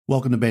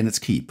Welcome to Bandit's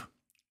Keep.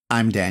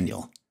 I'm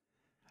Daniel.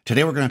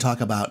 Today we're going to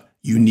talk about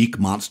unique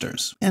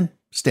monsters and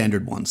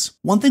standard ones.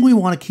 One thing we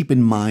want to keep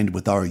in mind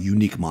with our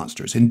unique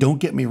monsters, and don't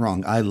get me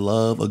wrong, I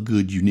love a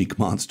good unique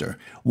monster,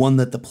 one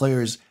that the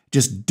players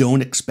just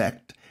don't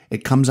expect.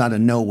 It comes out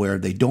of nowhere.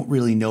 They don't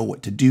really know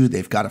what to do.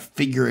 They've got to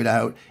figure it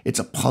out. It's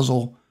a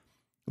puzzle.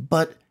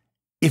 But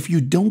if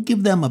you don't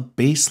give them a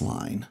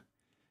baseline,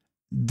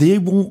 they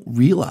won't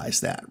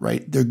realize that,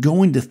 right? They're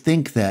going to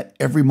think that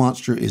every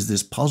monster is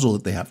this puzzle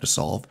that they have to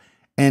solve,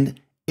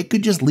 and it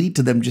could just lead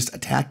to them just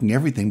attacking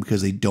everything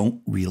because they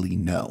don't really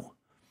know.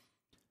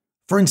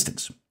 For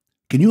instance,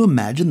 can you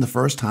imagine the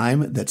first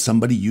time that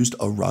somebody used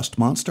a rust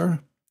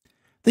monster?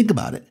 Think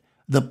about it.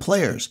 The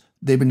players,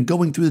 they've been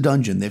going through the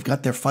dungeon. They've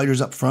got their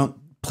fighters up front,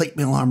 plate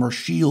mail armor,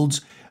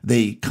 shields.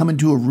 They come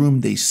into a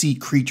room, they see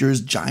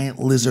creatures, giant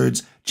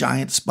lizards,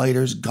 giant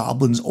spiders,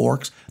 goblins,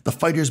 orcs. The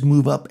fighters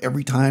move up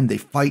every time they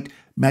fight.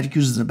 Magic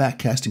users in the back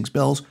casting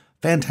spells.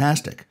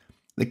 Fantastic.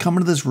 They come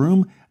into this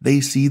room, they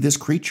see this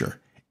creature.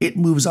 It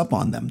moves up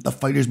on them. The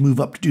fighters move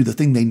up to do the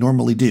thing they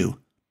normally do.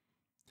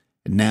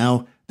 And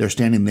now they're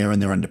standing there in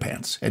their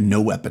underpants and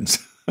no weapons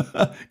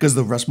because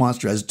the rust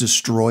monster has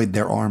destroyed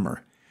their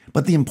armor.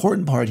 But the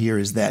important part here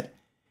is that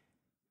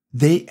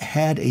they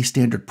had a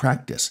standard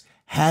practice.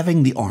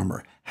 Having the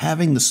armor,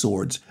 having the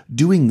swords,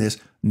 doing this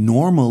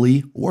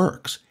normally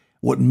works.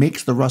 What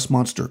makes the rust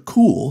monster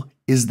cool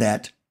is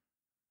that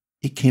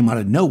it came out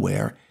of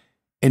nowhere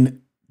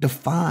and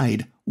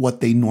defied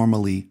what they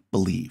normally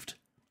believed.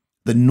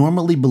 The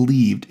normally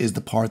believed is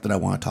the part that I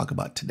want to talk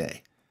about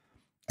today.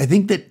 I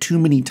think that too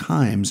many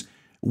times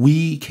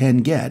we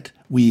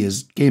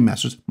as game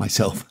masters,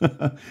 myself,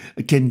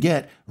 can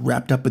get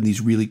wrapped up in these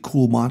really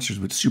cool monsters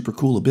with super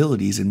cool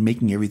abilities and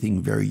making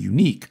everything very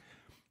unique.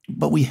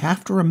 But we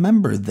have to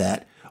remember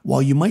that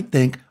while you might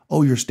think,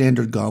 oh, your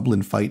standard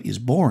goblin fight is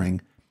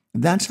boring,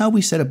 that's how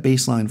we set a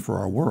baseline for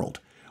our world.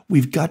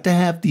 We've got to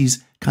have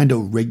these kind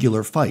of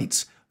regular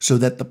fights so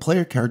that the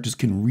player characters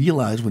can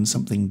realize when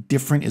something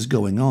different is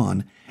going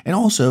on. And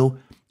also,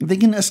 they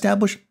can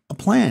establish a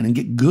plan and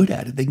get good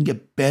at it. They can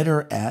get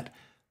better at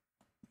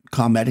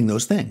combating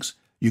those things.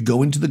 You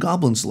go into the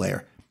goblin's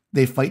lair.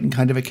 They fight in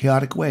kind of a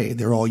chaotic way.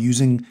 They're all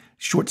using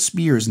short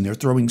spears and they're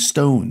throwing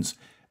stones.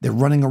 They're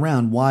running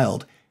around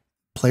wild.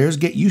 Players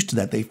get used to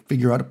that. They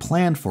figure out a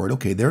plan for it.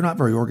 Okay, they're not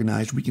very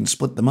organized. We can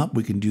split them up.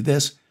 We can do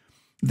this.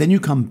 Then you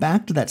come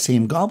back to that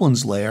same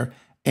goblin's lair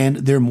and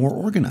they're more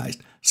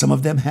organized. Some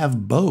of them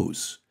have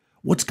bows.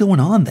 What's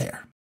going on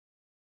there?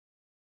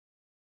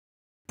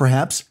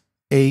 Perhaps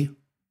a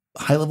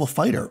high-level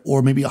fighter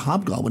or maybe a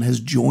hobgoblin has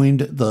joined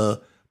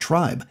the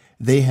tribe.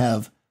 They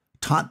have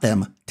taught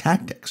them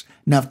tactics.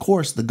 Now, of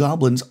course, the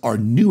goblins are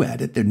new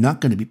at it. They're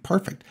not going to be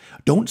perfect.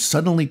 Don't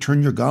suddenly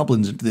turn your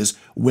goblins into this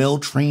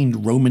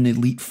well-trained Roman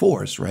elite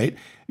force, right?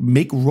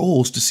 Make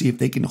rolls to see if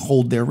they can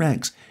hold their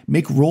ranks.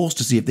 Make rolls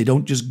to see if they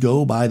don't just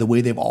go by the way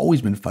they've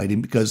always been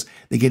fighting because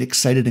they get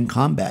excited in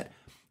combat.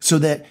 So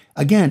that,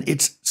 again,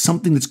 it's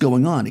something that's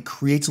going on. It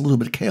creates a little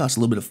bit of chaos, a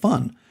little bit of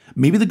fun.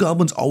 Maybe the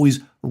goblins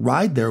always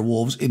ride their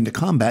wolves into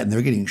combat and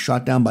they're getting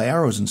shot down by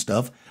arrows and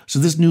stuff. So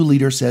this new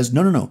leader says,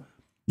 no.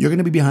 You're going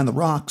to be behind the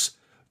rocks,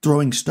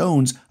 throwing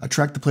stones,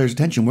 attract the player's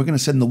attention. We're going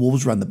to send the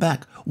wolves around the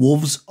back.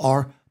 Wolves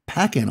are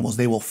pack animals.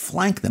 They will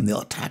flank them.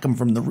 They'll attack them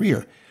from the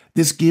rear.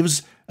 This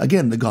gives,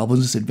 again, the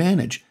goblins this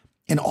advantage.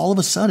 And all of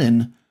a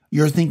sudden,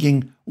 you're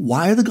thinking,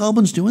 why are the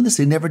goblins doing this?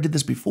 They never did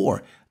this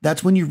before.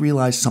 That's when you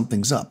realize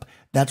something's up.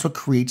 That's what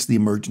creates the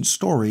emergent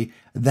story.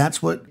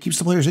 That's what keeps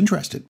the players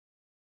interested.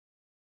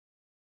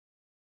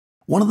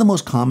 One of the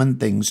most common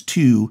things,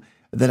 too,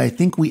 that I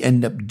think we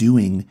end up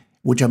doing,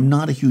 which I'm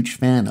not a huge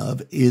fan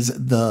of, is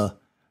the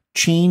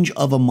change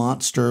of a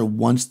monster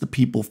once the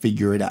people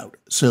figure it out.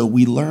 So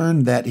we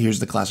learn that, here's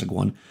the classic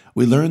one,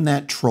 we learn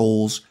that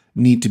trolls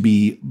need to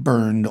be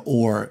burned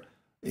or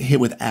hit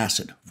with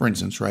acid, for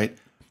instance, right,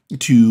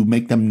 to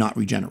make them not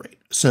regenerate.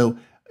 So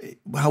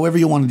however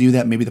you want to do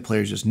that, maybe the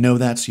players just know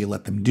that, so you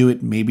let them do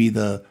it. Maybe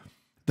the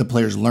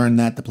players learn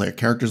that, the player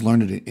characters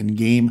learn it in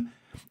game.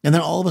 And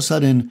then all of a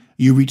sudden,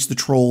 you reach the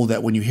troll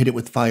that when you hit it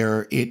with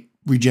fire, it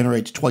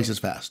regenerates twice as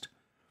fast.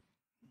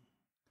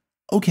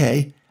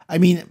 Okay, I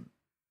mean,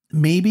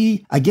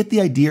 maybe I get the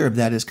idea of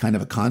that as kind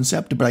of a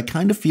concept, but I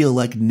kind of feel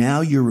like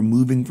now you're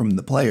removing from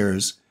the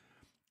players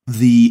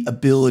the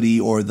ability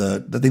or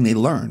the thing they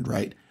learned,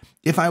 right?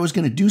 If I was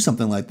going to do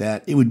something like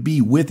that, it would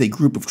be with a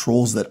group of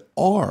trolls that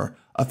are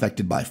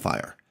affected by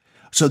fire,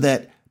 so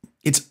that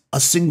it's a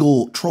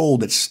single troll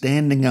that's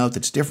standing out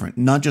that's different,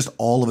 not just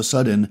all of a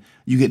sudden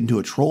you get into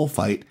a troll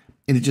fight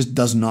and it just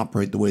doesn't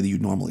operate the way that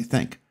you'd normally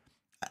think.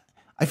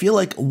 I feel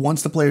like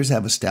once the players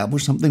have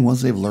established something,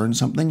 once they've learned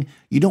something,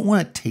 you don't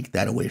want to take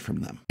that away from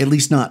them, at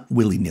least not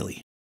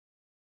willy-nilly.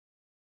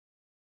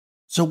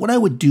 So what I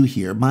would do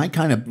here, my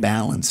kind of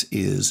balance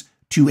is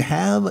to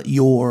have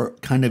your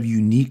kind of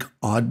unique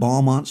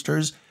oddball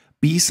monsters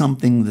be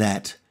something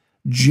that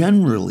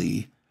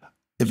generally,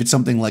 if it's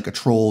something like a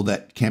troll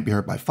that can't be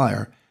hurt by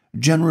fire,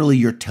 generally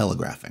you're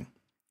telegraphing,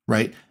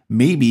 right?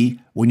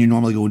 Maybe when you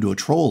normally go into a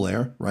troll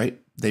lair, right,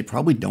 they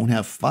probably don't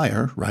have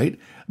fire, right?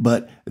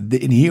 But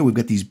in here we've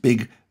got these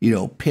big,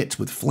 pits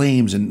with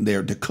flames, and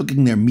they're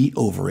cooking their meat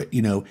over it.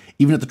 Even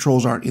if the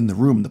trolls aren't in the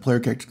room, the player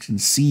character can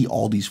see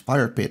all these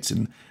fire pits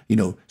and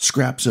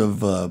scraps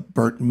of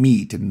burnt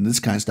meat and this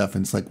kind of stuff.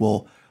 And it's like,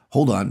 well,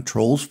 hold on,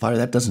 trolls, fire,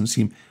 that doesn't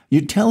seem...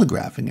 You're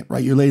telegraphing it,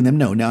 right? You're letting them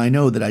know. Now, I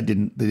know that they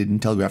didn't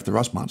telegraph the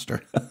rust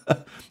monster.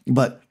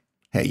 But,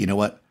 hey, you know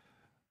what?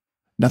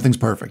 Nothing's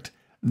perfect.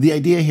 The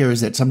idea here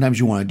is that sometimes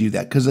you want to do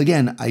that. Because,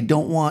 again, I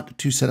don't want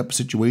to set up a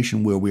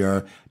situation where we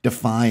are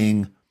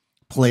defying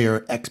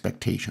player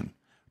expectation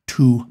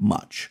too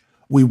much.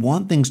 We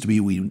want things to be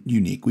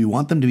unique. We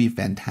want them to be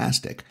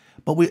fantastic.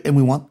 And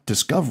we want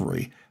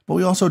discovery. But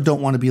we also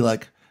don't want to be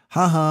like,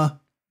 haha,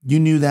 you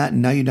knew that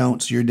and now you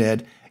don't, so you're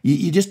dead.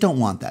 You just don't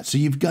want that. So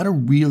you've got to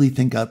really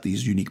think out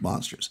these unique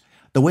monsters.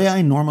 The way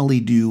I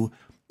normally do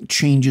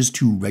changes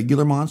to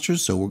regular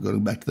monsters, so we're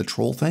going back to the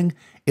troll thing,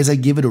 is I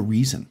give it a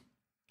reason.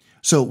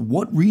 So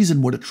what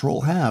reason would a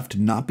troll have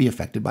to not be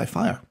affected by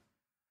fire?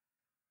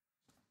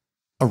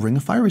 A ring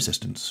of fire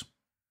resistance,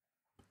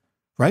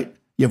 right?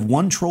 You have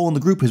one troll in the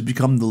group who's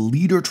become the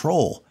leader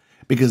troll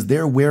because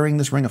they're wearing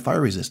this ring of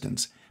fire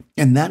resistance.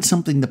 And that's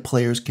something the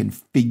players can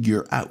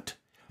figure out.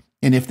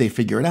 And if they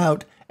figure it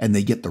out and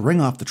they get the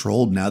ring off the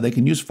troll, now they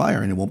can use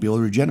fire and it won't be able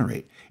to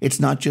regenerate. It's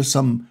not just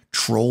some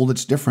troll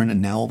that's different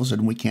and now all of a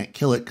sudden we can't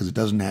kill it because it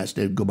doesn't have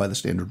to go by the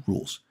standard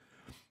rules.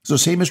 So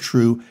same is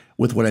true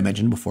with what I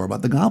mentioned before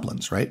about the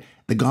goblins, right?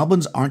 The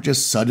goblins aren't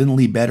just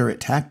suddenly better at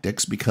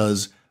tactics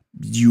because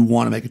you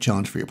want to make a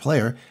challenge for your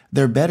player.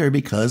 They're better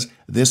because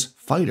this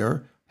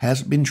fighter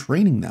has been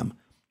training them.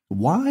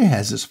 Why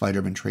has this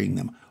fighter been training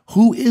them?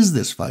 Who is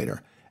this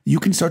fighter? You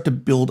can start to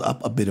build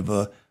up a bit of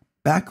a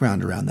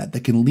background around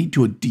that can lead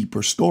to a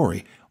deeper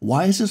story.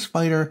 Why is this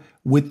fighter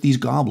with these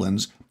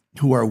goblins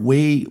who are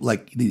way,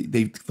 like,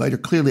 the fighter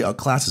clearly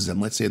outclasses them,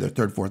 let's say they're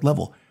 3rd, 4th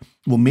level.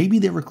 Well, maybe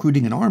they're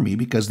recruiting an army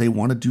because they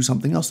want to do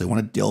something else. They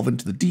want to delve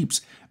into the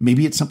deeps.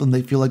 Maybe it's something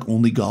they feel like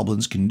only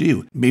goblins can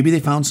do. Maybe they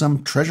found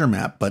some treasure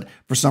map, but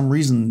for some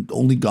reason,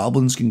 only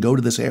goblins can go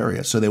to this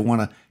area. So they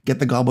want to get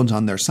the goblins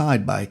on their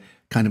side by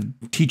kind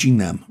of teaching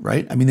them,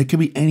 right? I mean, there could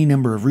be any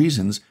number of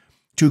reasons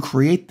to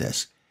create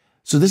this.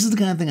 So this is the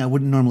kind of thing I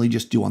wouldn't normally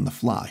just do on the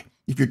fly.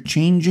 If you're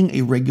changing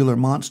a regular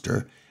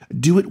monster,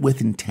 do it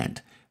with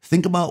intent.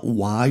 Think about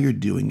why you're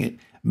doing it.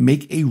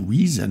 Make a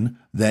reason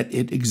that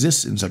it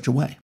exists in such a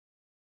way.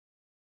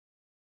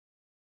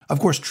 Of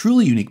course,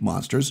 truly unique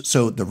monsters,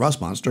 so the rust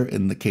monster,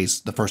 in the case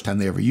the first time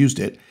they ever used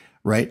it,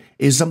 right,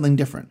 is something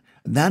different.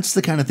 That's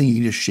the kind of thing you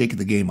can just shake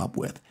the game up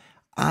with.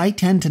 I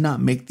tend to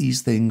not make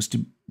these things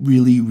to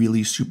really,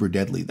 really super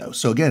deadly, though.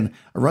 So again,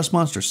 a rust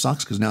monster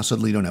sucks because now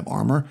suddenly you don't have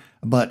armor,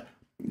 but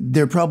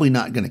they're probably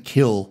not going to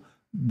kill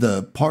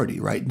the party,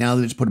 right? Now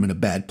they just put them in a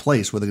bad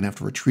place where they're going to have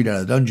to retreat out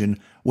of the dungeon,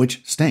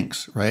 which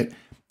stinks, right?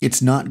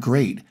 It's not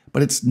great,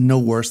 but it's no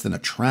worse than a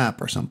trap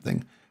or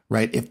something,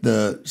 right? If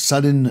the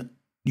sudden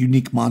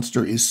unique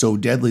monster is so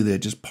deadly that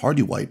it just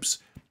party wipes,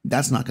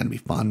 that's not going to be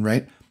fun,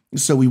 right?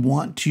 So we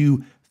want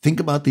to think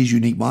about these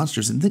unique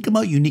monsters and think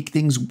about unique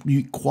things,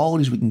 unique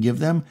qualities we can give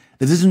them.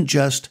 That isn't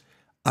just,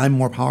 I'm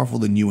more powerful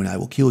than you and I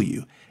will kill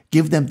you.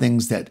 Give them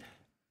things that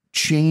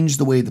change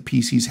the way the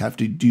PCs have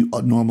to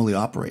normally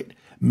operate.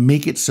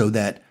 Make it so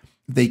that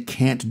they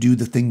can't do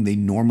the thing they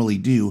normally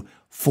do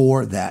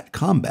for that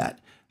combat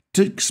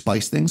to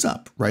spice things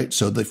up, right?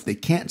 So if they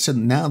can't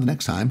send, now the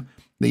next time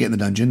they get in the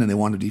dungeon and they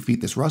want to defeat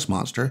this rust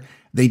monster,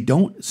 they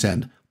don't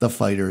send the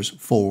fighters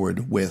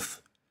forward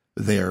with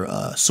their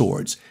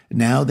swords.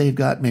 Now they've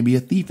got maybe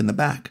a thief in the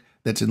back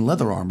that's in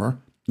leather armor,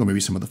 or maybe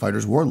some of the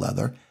fighters wore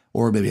leather,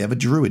 or maybe have a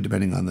druid,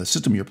 depending on the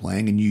system you're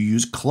playing, and you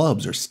use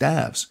clubs or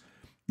staves,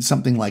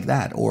 something like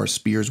that, or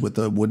spears with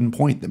a wooden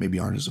point that maybe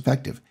aren't as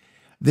effective.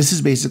 This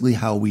is basically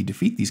how we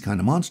defeat these kind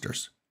of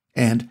monsters.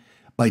 And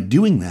by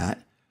doing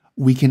that,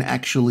 we can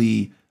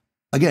actually,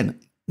 again,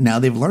 now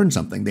they've learned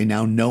something. They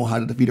now know how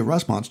to defeat a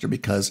rust monster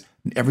because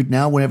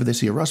whenever they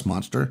see a rust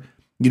monster,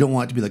 you don't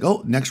want it to be like,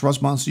 oh, next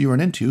rust monster you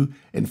run into,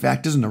 in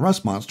fact, isn't a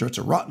rust monster, it's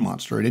a rot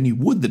monster, and any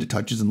wood that it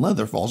touches in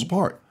leather falls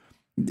apart.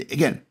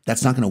 Again,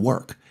 that's not going to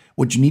work.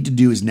 What you need to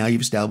do is now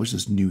you've established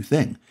this new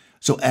thing.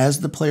 So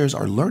as the players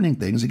are learning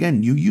things,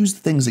 again, you use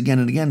things again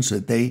and again so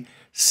that they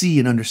see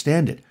and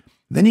understand it.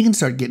 Then you can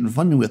start getting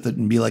funny with it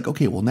and be like,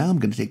 okay, well, now I'm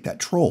going to take that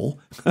troll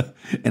and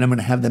I'm going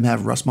to have them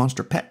have rust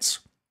monster pets,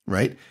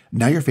 right?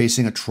 Now you're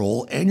facing a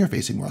troll and you're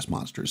facing rust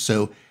monsters.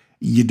 So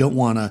you don't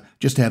want to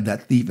just have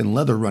that thief in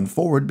leather run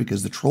forward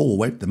because the troll will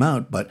wipe them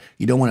out, but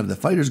you don't want to have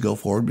the fighters go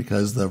forward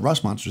because the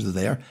rust monsters are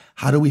there.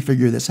 How do we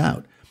figure this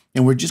out?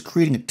 And we're just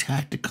creating a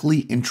tactically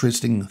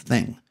interesting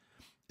thing.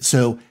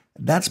 So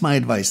that's my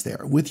advice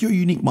there. With your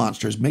unique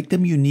monsters, make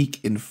them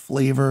unique in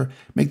flavor,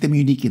 make them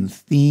unique in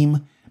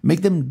theme,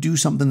 make them do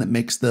something that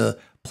makes the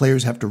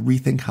players have to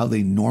rethink how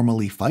they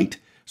normally fight.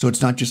 So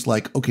it's not just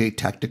like, okay,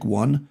 tactic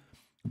 1,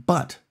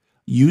 but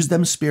use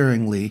them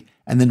sparingly.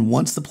 And then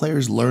once the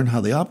players learn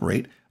how they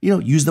operate,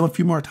 use them a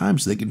few more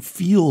times so they can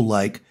feel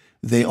like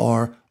they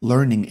are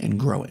learning and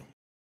growing.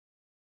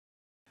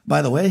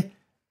 By the way,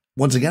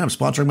 Once again, I'm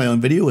sponsoring my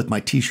own video with my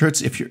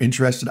t-shirts. If you're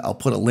interested, I'll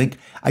put a link.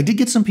 I did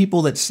get some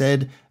people that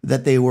said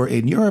that they were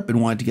in Europe and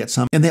wanted to get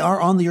some, and they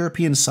are on the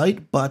European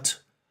site, but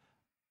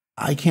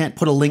I can't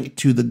put a link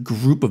to the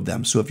group of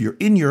them. So if you're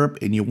in Europe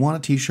and you want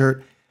a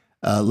t-shirt,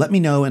 let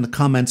me know in the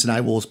comments and I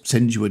will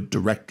send you a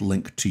direct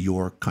link to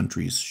your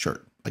country's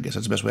shirt. I guess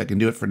that's the best way I can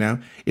do it for now.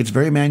 It's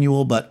very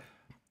manual, but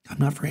I'm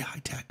not very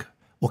high tech.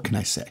 What can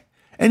I say?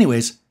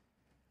 Anyways,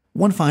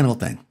 one final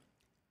thing.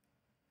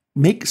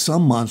 Make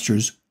some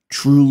monsters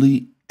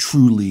truly,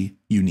 truly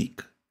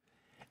unique.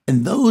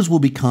 And those will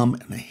become,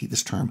 and I hate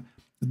this term,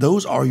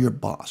 those are your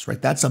boss,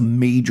 right? That's a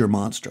major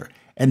monster.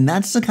 And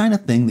that's the kind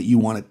of thing that you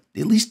want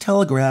to at least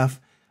telegraph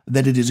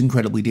that it is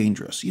incredibly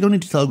dangerous. You don't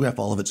need to telegraph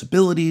all of its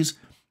abilities,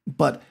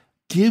 but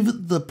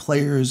give the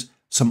players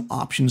some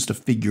options to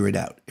figure it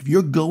out. If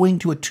you're going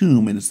to a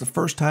tomb and it's the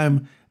first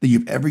time that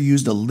you've ever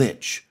used a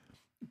lich,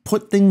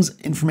 put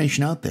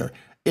information out there.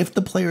 If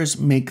the players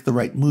make the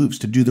right moves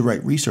to do the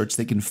right research,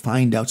 they can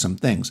find out some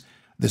things.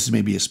 This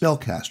may be a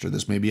spellcaster.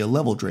 This may be a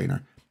level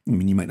drainer. I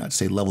mean, you might not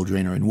say level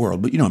drainer in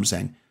world, but you know what I'm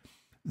saying.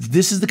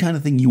 This is the kind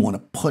of thing you want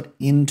to put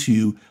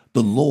into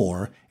the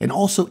lore and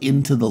also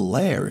into the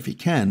lair if you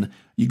can.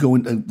 You go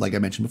into, like I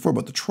mentioned before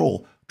about the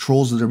troll.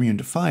 Trolls that are immune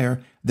to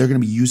fire, they're going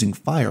to be using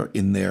fire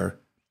in their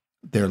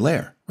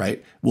lair,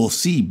 right? We'll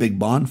see big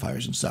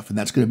bonfires and stuff, and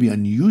that's going to be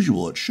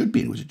unusual. It should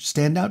be. It would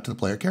stand out to the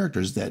player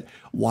characters that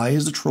why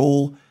is the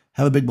troll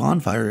have a big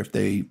bonfire if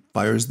they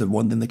fires the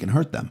one thing that can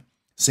hurt them?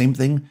 Same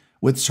thing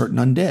with certain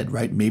undead,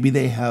 right? Maybe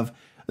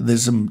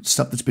there's some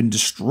stuff that's been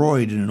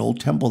destroyed in an old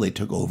temple they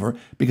took over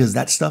because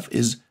that stuff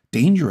is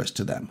dangerous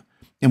to them.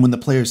 And when the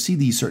players see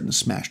these certain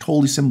smashed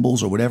holy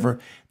symbols or whatever,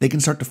 they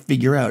can start to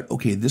figure out,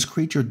 okay, this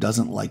creature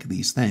doesn't like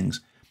these things.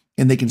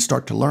 And they can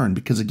start to learn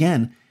because,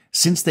 again,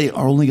 since they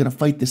are only going to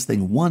fight this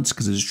thing once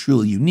because it's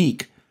truly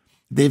unique,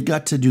 they've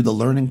got to do the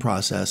learning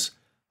process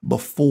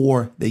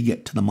before they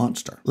get to the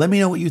monster. Let me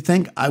know what you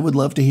think. I would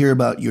love to hear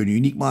about your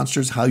unique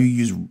monsters, how you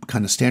use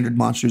kind of standard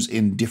monsters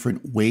in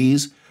different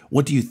ways.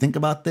 What do you think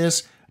about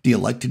this? Do you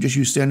like to just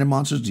use standard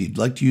monsters? Do you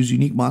like to use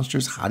unique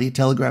monsters? How do you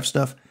telegraph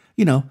stuff?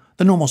 You know,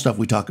 the normal stuff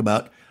we talk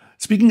about.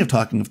 Speaking of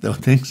talking of those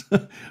things,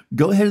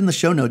 go ahead in the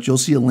show notes. You'll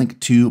see a link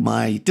to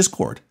my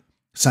Discord.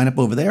 Sign up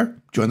over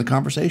there, join the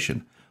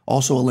conversation.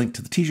 Also a link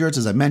to the t-shirts,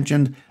 as I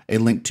mentioned, a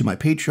link to my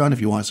Patreon if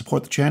you want to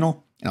support the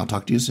channel, and I'll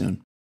talk to you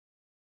soon.